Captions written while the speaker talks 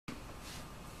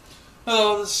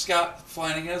Hello, this is Scott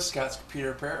Flanagan of Scott's Computer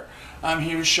Repair. I'm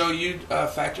here to show you a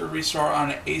factory restore on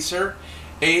an Acer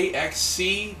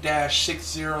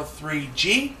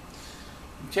AXC-603G.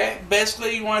 Okay,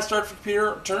 basically you want to start the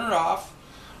computer, turn it off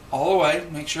all the way,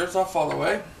 make sure it's off all the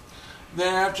way.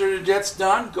 Then after that's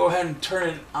done, go ahead and turn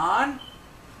it on.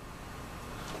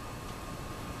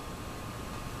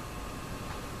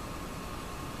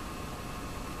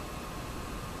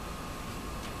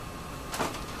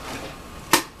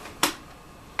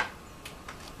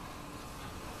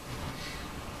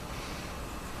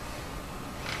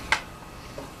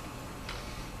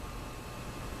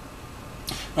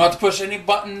 You don't have to push any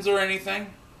buttons or anything.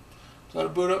 Just let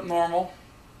it boot up normal.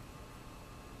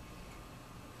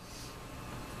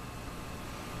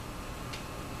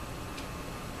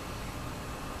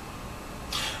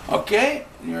 Okay,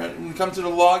 when you come to the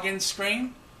login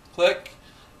screen, click.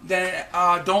 Then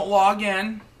don't log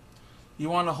in. You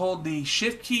want to hold the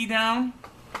shift key down,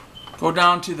 go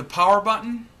down to the power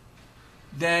button,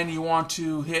 then you want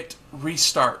to hit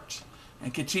restart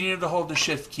and continue to hold the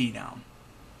shift key down.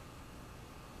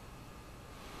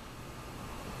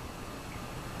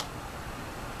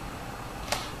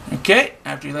 Okay,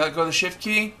 after you let go of the shift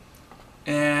key,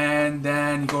 and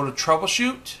then go to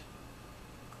troubleshoot,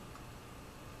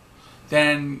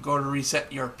 then go to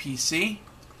reset your PC.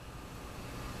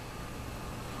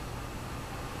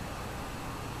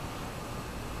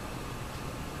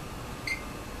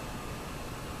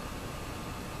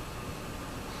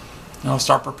 Now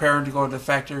start preparing to go to the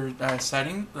factory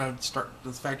setting, start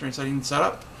the factory setting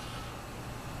setup.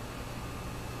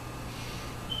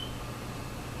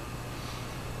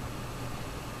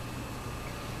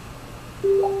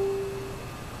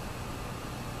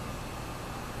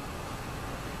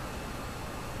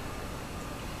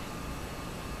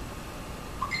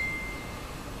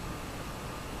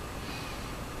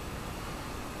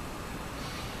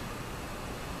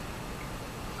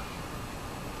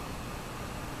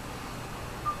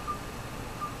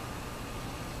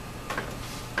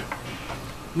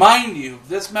 Mind you,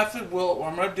 this method what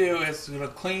I'm going to do is going to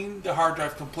clean the hard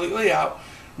drive completely out,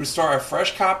 restore a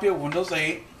fresh copy of Windows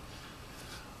 8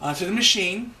 onto the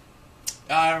machine.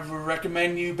 I would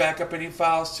recommend you back up any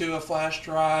files to a flash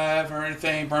drive or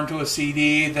anything, burn to a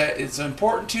CD that is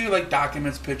important to you, like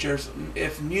documents, pictures,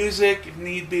 if music, if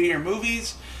need be, or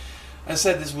movies. As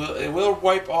I said, it will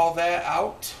wipe all that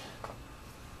out.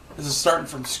 This is starting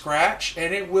from scratch,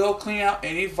 and it will clean out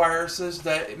any viruses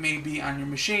that may be on your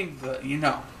machine that you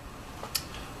know.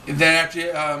 And then after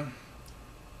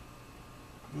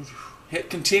you hit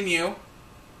continue,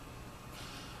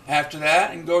 after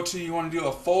that, and go to you want to do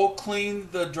a fully clean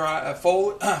the drive.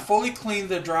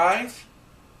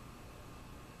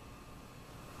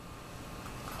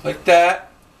 Click that.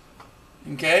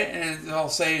 Okay, and it'll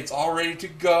say it's all ready to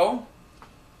go.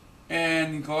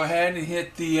 And you go ahead and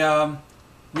hit the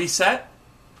reset.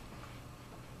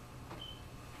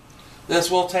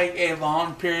 This will take a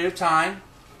long period of time.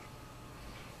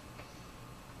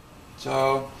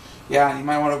 So, yeah, you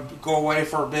might want to go away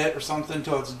for a bit or something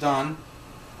until it's done.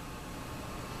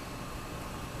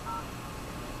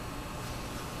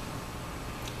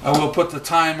 I will put the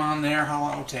time on there, how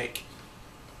long it will take.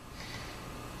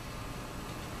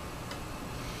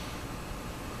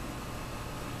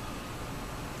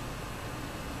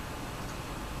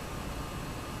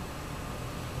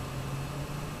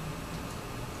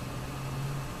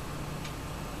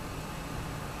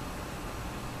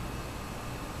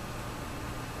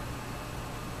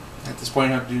 At this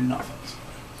point, I have to do nothing.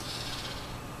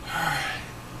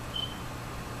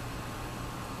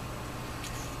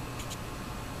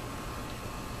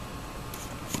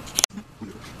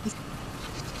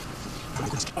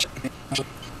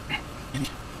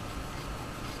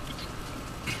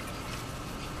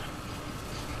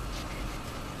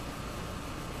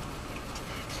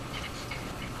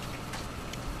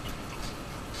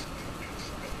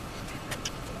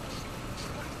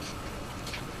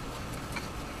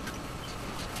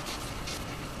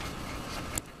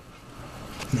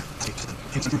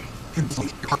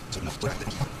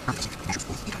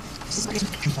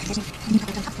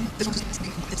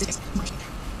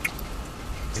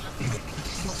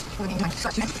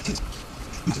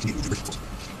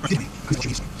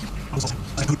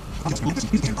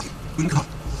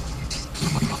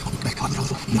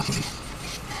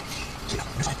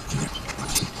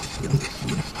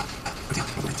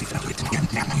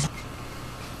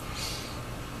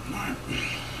 Alright.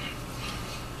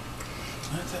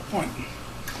 At that point.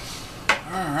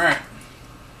 Alright.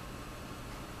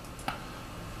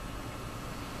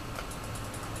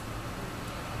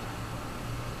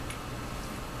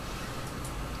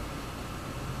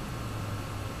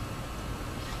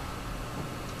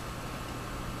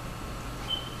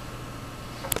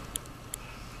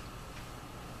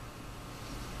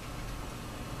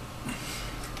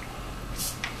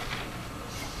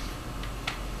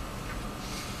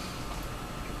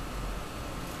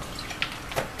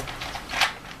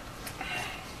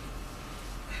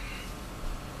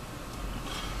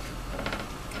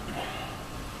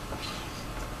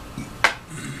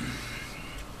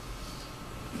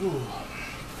 Ooh.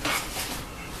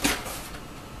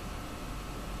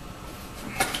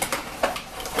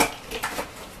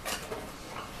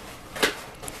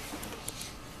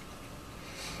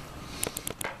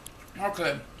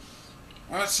 Okay,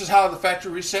 well, this is how the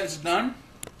factory reset is done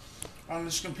on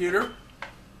this computer.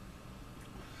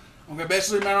 Okay,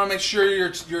 basically, man, make sure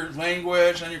your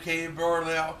language on your keyboard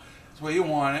layout is the way you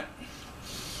want it.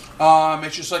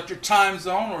 Make sure you select your time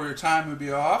zone, or your time would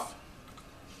be off.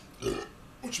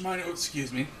 Which might,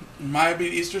 excuse me, might be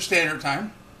Eastern Standard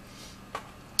Time.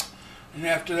 And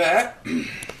after that,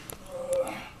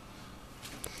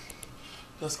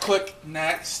 just click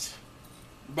Next,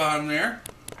 bottom there.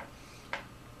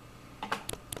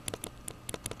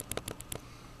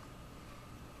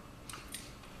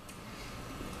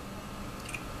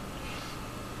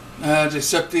 To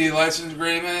accept the license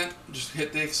agreement, just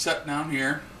hit the accept down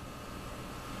here.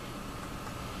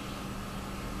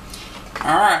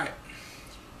 Alright.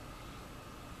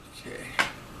 Okay.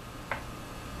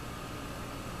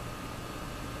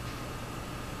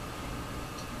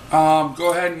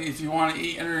 Go ahead and if you want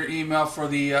to enter your email for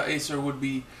the Acer would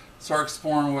be start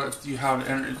exploring what you how to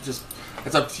enter it. Just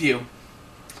it's up to you.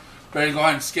 But go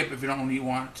ahead and skip if you don't really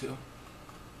want to.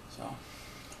 So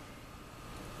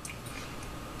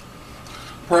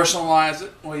personalize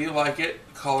it the way you like it,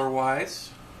 color wise.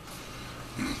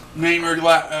 Name your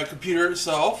computer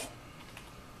itself.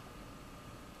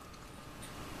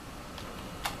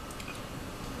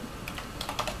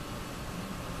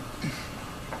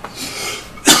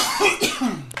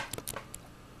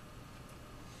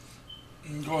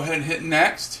 Go ahead and hit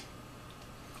next.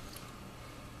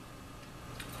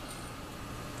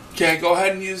 Okay, go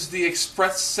ahead and use the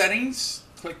Express settings.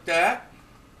 Click that.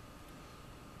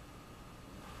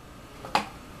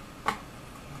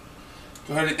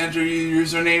 Go ahead and enter your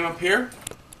username up here.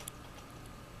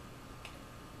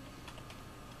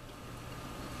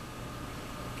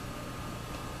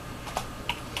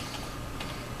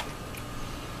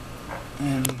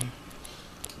 And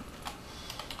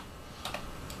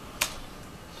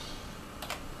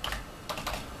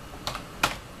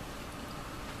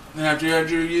then after you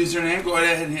enter your username, go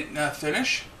ahead and hit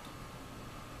finish.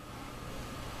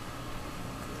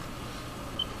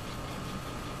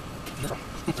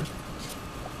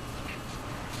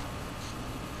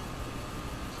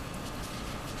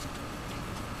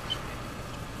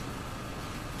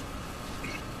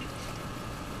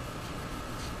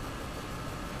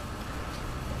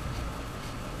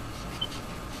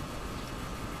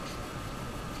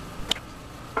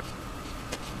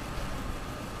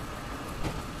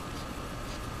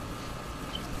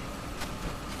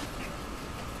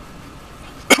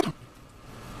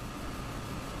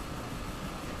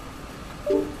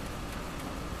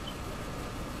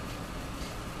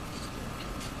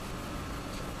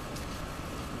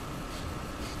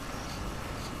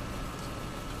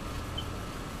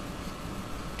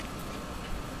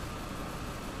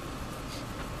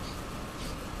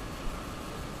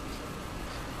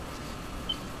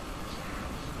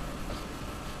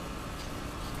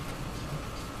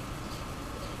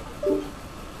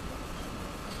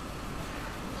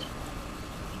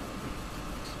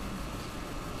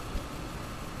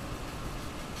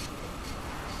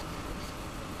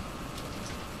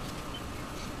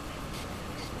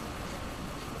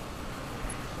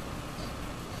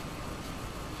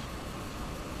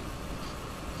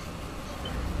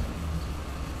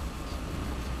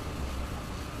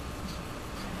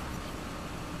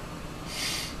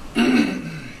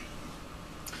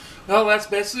 Well, that's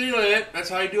basically it. That's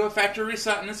how you do a factory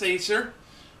reset in this Acer.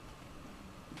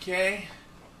 Okay.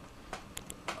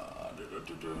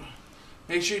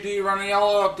 Make sure you do run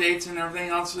all updates and everything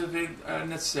else if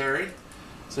necessary,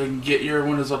 so you can get your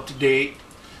Windows up to date.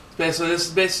 So this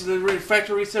is basically the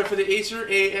factory reset for the Acer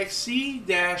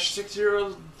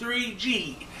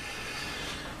AXC-603G.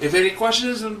 If any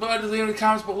questions, leave them in the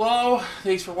comments below.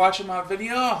 Thanks for watching my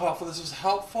video. Hopefully this was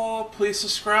helpful. Please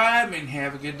subscribe and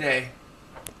have a good day.